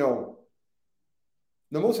that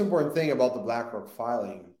the most important thing about the BlackRock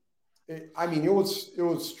filing, it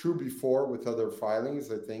was true before with other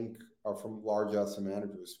filings, I think, from large asset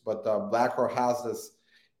managers. But BlackRock has this,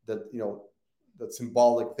 that that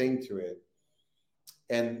symbolic thing to it.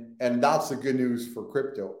 And that's the good news for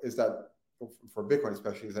crypto, is that, for Bitcoin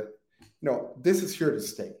especially, is that, this is here to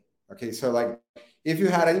stay. Okay, so like, if you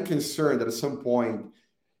had any concern that at some point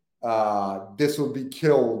this will be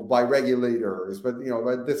killed by regulators, but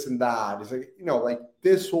but this and that, it's like, like,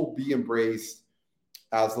 this will be embraced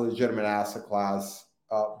as a legitimate asset class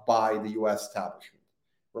by the U.S. establishment,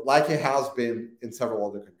 but like it has been in several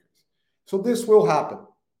other countries. So this will happen,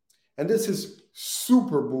 and this is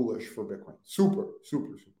super bullish for Bitcoin, super,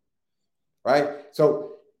 super, super, right?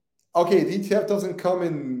 So, okay, the ETF doesn't come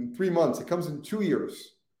in 3 months; it comes in 2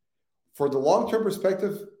 years. For the long-term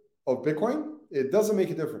perspective of Bitcoin, it doesn't make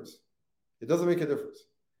a difference. It doesn't make a difference.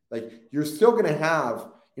 Like, you're still going to have,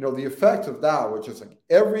 the effect of that, which is like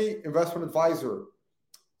every investment advisor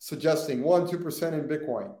suggesting 1-2% in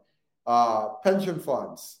Bitcoin, pension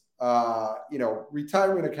funds,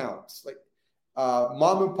 retirement accounts, like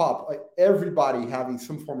mom and pop, like everybody having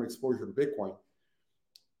some form of exposure to Bitcoin.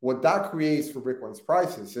 What that creates for Bitcoin's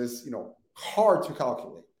prices is, hard to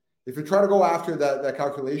calculate. If you try to go after that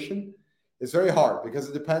calculation, it's very hard, because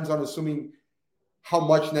it depends on assuming how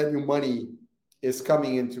much net new money is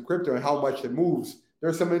coming into crypto and how much it moves.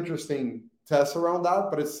 There's some interesting tests around that,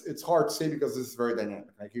 but it's hard to say, because this is very dynamic.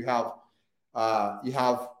 Like, you have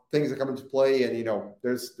things that come into play, and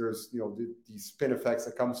there's these spin effects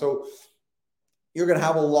that come. So you're going to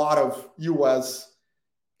have a lot of U.S.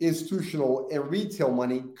 institutional and retail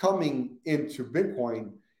money coming into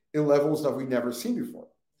Bitcoin in levels that we've never seen before.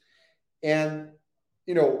 And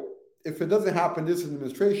if it doesn't happen this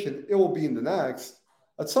administration, it will be in the next.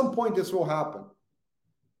 At some point, this will happen.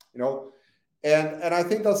 And I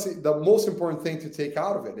think that's the most important thing to take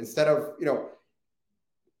out of it. Instead of,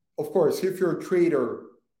 of course, if you're a trader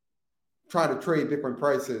trying to trade Bitcoin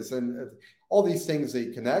prices and all these things, they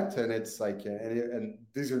connect, and it's like, and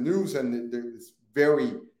these are news, and it's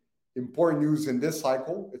very important news in this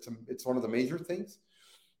cycle. It's one of the major things.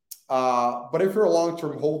 But if you're a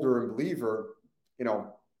long-term holder and believer,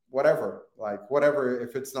 whatever,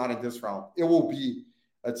 if it's not in this round, it will be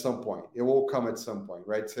at some point. It will come at some point,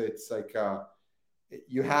 right? So it's like,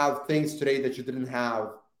 you have things today that you didn't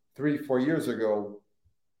have 3-4 years ago,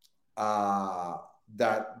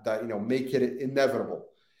 that make it inevitable.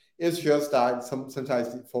 It's just that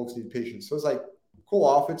sometimes folks need patience. So it's like, cool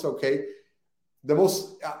off. It's okay. The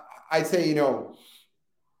most, I'd say,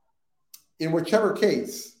 in whichever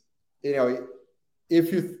case,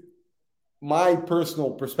 my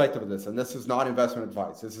personal perspective of this, and this is not investment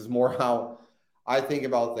advice, this is more how I think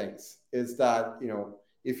about things, is that,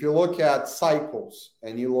 if you look at cycles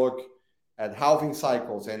and you look at halving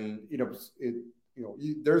cycles, and,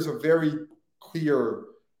 there's a very clear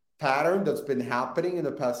pattern that's been happening in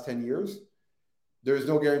the past 10 years. There's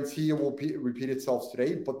no guarantee it will repeat itself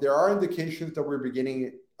today, but there are indications that we're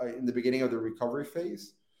beginning in the beginning of the recovery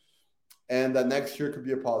phase, and that next year could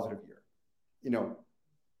be a positive year.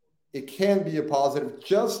 It can be a positive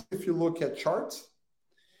just if you look at charts,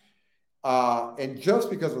 and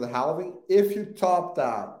just because of the halving. If you top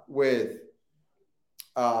that with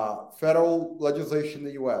federal legislation in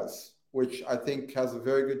the U.S., which I think has a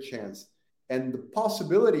very good chance, and the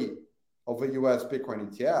possibility of a U.S.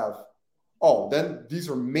 Bitcoin ETF, then these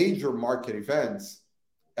are major market events,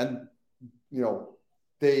 and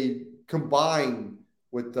they combine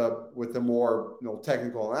with the more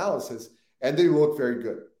technical analysis, and they look very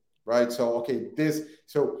good, right? So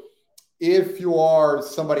if you are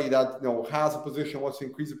somebody that has a position, wants to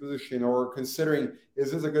increase a position, or considering,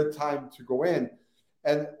 is this a good time to go in?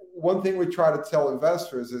 And one thing we try to tell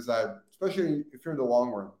investors is that, especially if you're in the long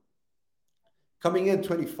run, coming in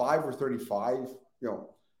 25 or 35,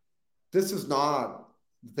 this is not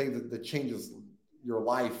the thing that changes your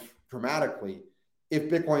life dramatically. If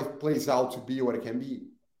Bitcoin plays out to be what it can be,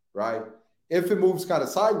 right? If it moves kind of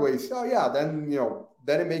sideways, then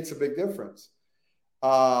it makes a big difference.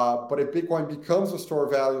 But if Bitcoin becomes a store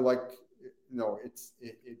of value, like it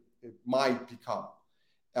might become,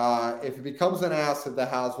 if it becomes an asset that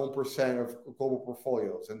has 1% of global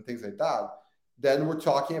portfolios and things like that, then we're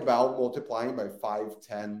talking about multiplying by 5,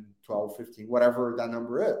 10, 12, 15, whatever that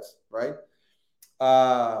number is, right?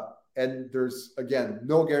 And there's, again,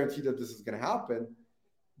 no guarantee that this is going to happen.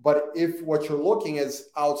 But if what you're looking is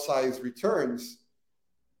outsized returns,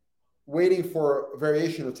 waiting for a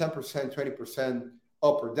variation of 10%, 20%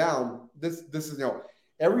 up or down, this is,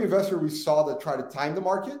 every investor we saw that tried to time the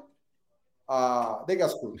market, they got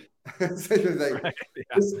screwed. Right, yeah.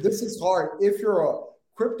 This is hard. If you're a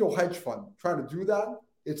crypto hedge fund trying to do that,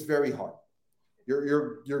 it's very hard.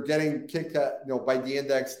 You're getting kicked at by the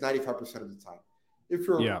index 95% of the time. If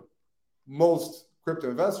you're most crypto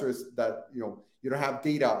investors that, you don't have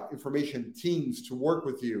data, information teams to work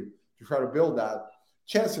with you to try to build that,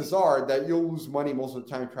 chances are that you'll lose money most of the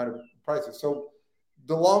time trying to price it. So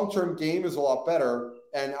the long-term game is a lot better.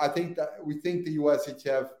 And I think that we think the US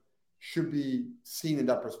ETF should be seen in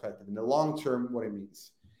that perspective, in the long term, what it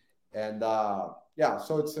means. And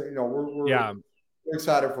so it's, we're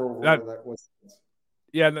excited for that.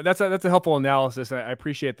 Yeah, that's a helpful analysis. I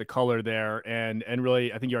appreciate the color there, and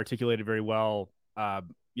really, I think you articulated very well. When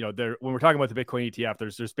we're talking about the Bitcoin ETF,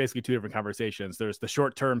 there's basically two different conversations. There's the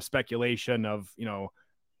short term speculation of,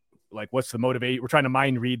 like, what's the motivate? We're trying to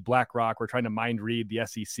mind read BlackRock. We're trying to mind read the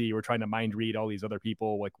SEC. We're trying to mind read all these other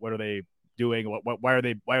people. Like, what are they doing? Why are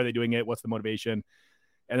they doing it? What's the motivation?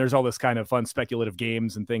 And there's all this kind of fun speculative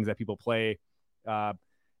games and things that people play. And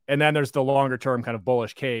then there's the longer term kind of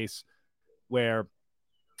bullish case where,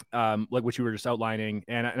 like what you were just outlining.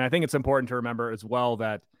 And I think it's important to remember as well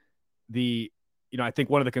that I think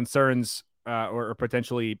one of the concerns or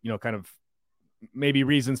potentially, kind of maybe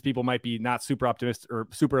reasons people might be not super optimistic or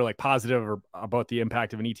super like positive or about the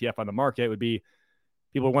impact of an ETF on the market would be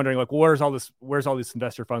people are wondering, like, well, where's all this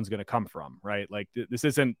investor funds going to come from, right? Like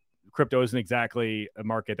crypto isn't exactly a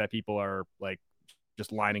market that people are like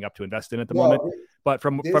just lining up to invest in at the moment. But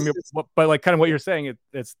but like kind of what you're saying,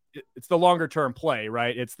 it's the longer term play,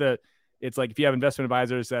 right? It's like if you have investment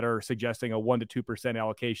advisors that are suggesting a 1% to 2%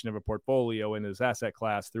 allocation of a portfolio in this asset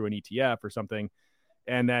class through an ETF or something,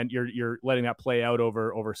 and then you're letting that play out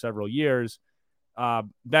over several years,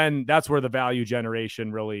 then that's where the value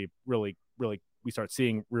generation really we start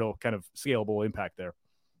seeing real kind of scalable impact there.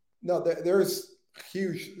 No, there's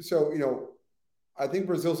huge. So, I think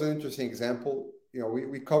Brazil's an interesting example.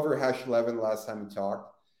 We covered Hash 11 last time we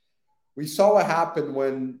talked. We saw what happened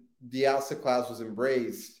when the asset class was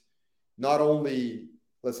embraced, not only,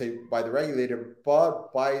 let's say, by the regulator,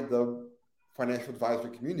 but by the financial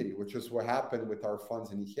advisory community, which is what happened with our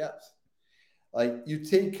funds and ETFs. Like, you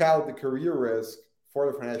take out the career risk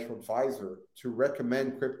for the financial advisor to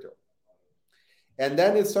recommend crypto. And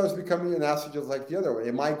then it starts becoming an asset just like the other way.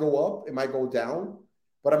 It might go up, it might go down,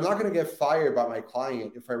 but I'm not going to get fired by my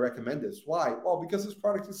client if I recommend this. Why? Well, because this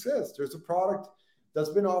product exists. There's a product that's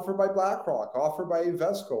been offered by BlackRock, offered by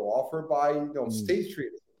Invesco, offered by State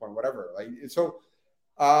Street at some point, whatever. Like, so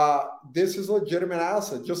this is a legitimate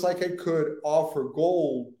asset, just like I could offer a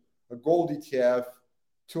gold ETF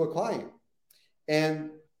to a client.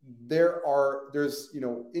 And there's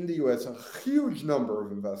in the US a huge number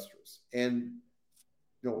of investors and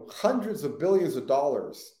hundreds of billions of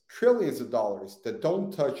dollars, trillions of dollars that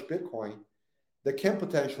don't touch Bitcoin that can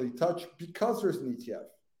potentially touch because there's an ETF.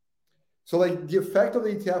 So like the effect of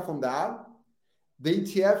the ETF on that, the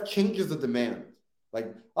ETF changes the demand.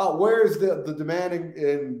 Like, where is the demand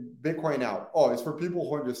in Bitcoin now? Oh, it's for people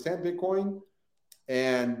who understand Bitcoin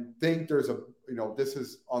and think there's this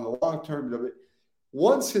is on the long term.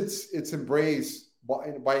 Once it's embraced by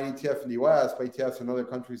an ETF in the US, by ETFs in other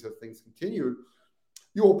countries as things continue,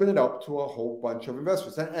 you open it up to a whole bunch of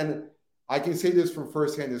investors. And I can say this from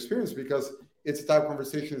firsthand experience because it's the type of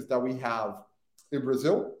conversations that we have in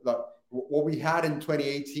Brazil. What we had in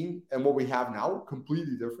 2018 and what we have now,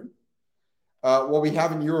 completely different. What we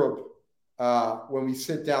have in Europe when we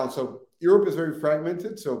sit down. So Europe is very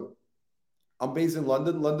fragmented. So I'm based in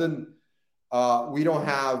London. London, we don't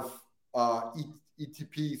have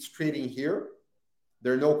ETPs trading here.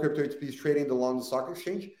 There are no crypto ETPs trading in the London Stock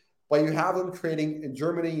Exchange. But you have them trading in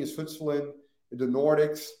Germany, in Switzerland, in the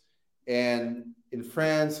Nordics, and in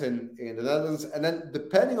France and in the Netherlands. And then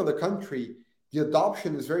depending on the country, the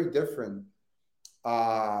adoption is very different.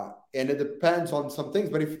 And it depends on some things.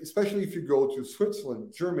 But especially if you go to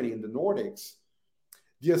Switzerland, Germany, and the Nordics,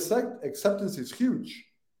 the acceptance is huge.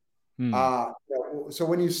 So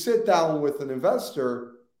when you sit down with an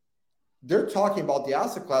investor, they're talking about the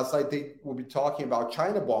asset class like they will be talking about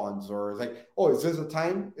China bonds, or it's like, oh, is this a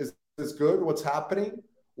time? Is this good? What's happening?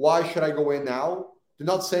 Why should I go in now? They're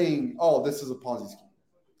not saying, oh, this is a Ponzi scheme,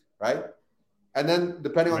 right? And then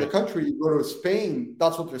depending on the country, you go to Spain,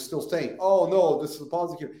 that's what they're still saying. Oh, no, this is a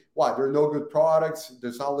Ponzi scheme. Why? There are no good products.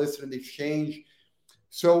 There's not listed in the exchange.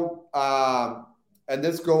 So, and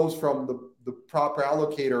this goes from the proper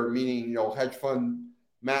allocator, meaning, hedge fund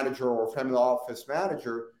manager or family office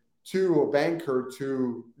manager, to a banker,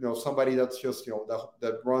 to somebody that's just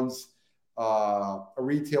that runs a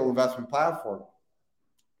retail investment platform.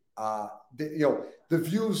 The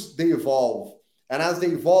views, they evolve, and as they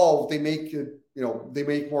evolve, they make it they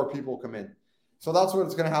make more people come in. So that's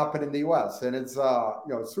what's going to happen in the US, and it's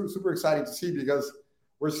it's super exciting to see because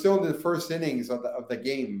we're still in the first innings of the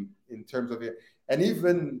game in terms of it. And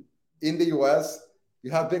even in the US,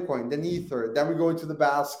 you have Bitcoin, then Ether, then we go into the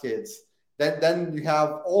baskets. Then you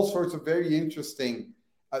have all sorts of very interesting,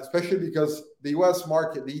 especially because the US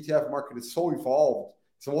market, the ETF market is so evolved.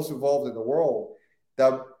 It's the most evolved in the world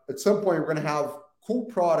that at some point we're going to have cool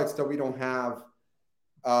products that we don't have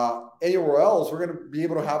anywhere else. We're going to be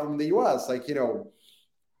able to have them in the US, like,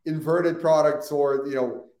 inverted products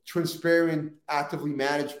or, transparent, actively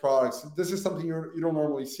managed products. This is something you don't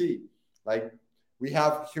normally see. Like we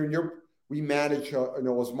have here in Europe, we manage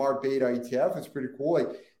a smart beta ETF. It's pretty cool. Like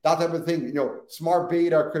that type of thing, smart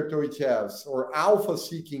beta crypto ETFs or alpha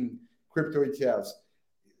seeking crypto ETFs.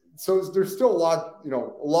 So there's still a lot,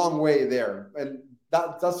 a long way there. And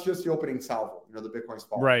that's just the opening salvo, the Bitcoin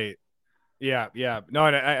spot. Right. Yeah. Yeah. No,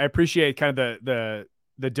 and I appreciate kind of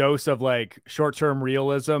the dose of like short-term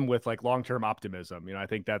realism with like long-term optimism. I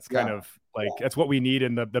think that's kind of like, that's what we need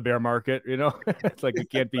in the bear market. It's like, we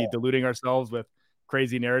can't be deluding ourselves with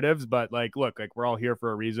crazy narratives, but like, look, like we're all here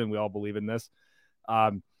for a reason. We all believe in this.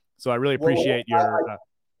 So I really appreciate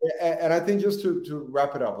and I think just to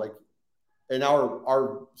wrap it up, like in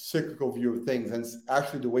our cyclical view of things, and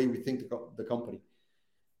actually the way we think the company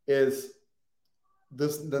is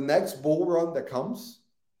the next bull run that comes,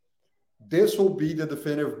 this will be the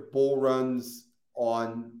definitive bull runs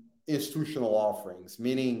on institutional offerings,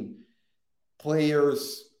 meaning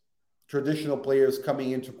traditional players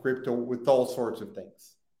coming into crypto with all sorts of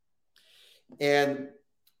things. And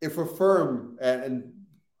if a firm, and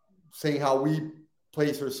saying how we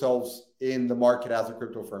place ourselves in the market as a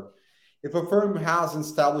crypto firm, if a firm has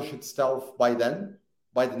established itself by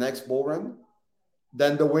the next bull run,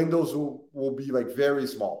 then the windows will be like very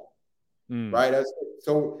small, right?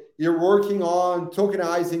 So you're working on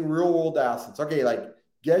tokenizing real world assets. Okay, like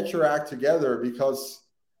get your act together, because,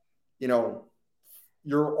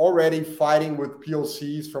 you're already fighting with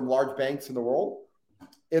PLCs from large banks in the world.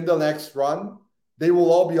 In the next run, they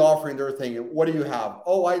will all be offering their thing. What do you have?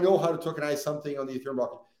 Oh, I know how to tokenize something on the Ethereum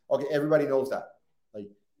blockchain. Okay, everybody knows that.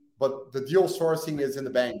 But the deal sourcing is in the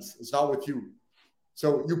banks. It's not with you.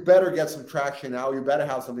 So you better get some traction now. You better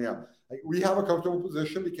have something else. Like we have a comfortable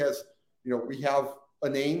position because, we have a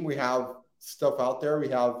name, we have stuff out there, we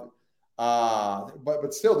have,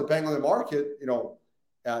 but still, depending on the market,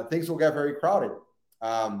 things will get very crowded.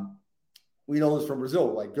 We know this from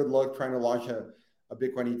Brazil. Like, good luck trying to launch a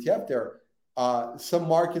Bitcoin ETF there. Some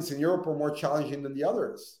markets in Europe are more challenging than the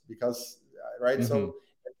others because, right? Mm-hmm. So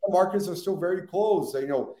the markets are still very close.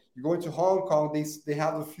 You go into Hong Kong, they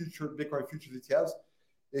have the Bitcoin futures ETFs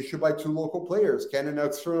issued by 2 local players. Can an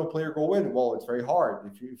external player go in? Well, it's very hard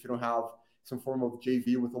if you don't have some form of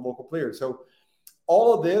JV with a local player. So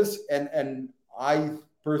all of this, and I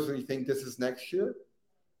personally think this is next year,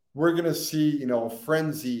 we're going to see, a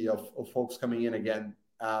frenzy of folks coming in again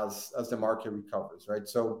as the market recovers, right?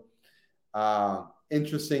 So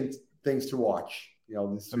interesting things to watch.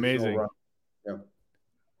 This amazing. Run. Yeah.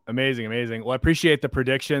 Amazing. Well, I appreciate the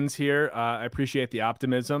predictions here. I appreciate the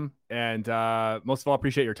optimism, and most of all,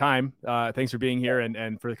 appreciate your time. Thanks for being here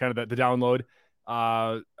and for kind of the download.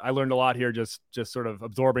 I learned a lot here, just sort of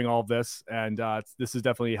absorbing all of this, and this is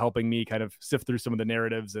definitely helping me kind of sift through some of the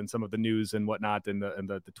narratives and some of the news and whatnot, and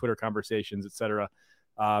the Twitter conversations, etc.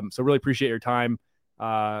 So really appreciate your time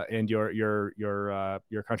and your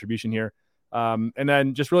contribution here. And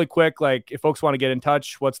then just really quick, like if folks want to get in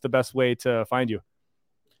touch, what's the best way to find you?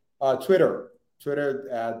 Twitter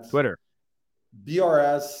at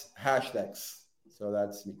BRS hashtags. So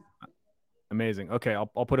that's me. Amazing. Okay, I'll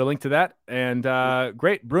put a link to that. And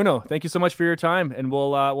great, Bruno. Thank you so much for your time. And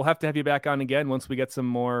we'll have to have you back on again once we get some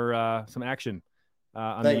more some action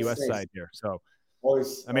on the US side here. So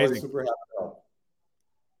always super happy to help.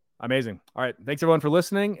 Amazing. All right. Thanks everyone for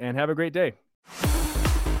listening, and have a great day.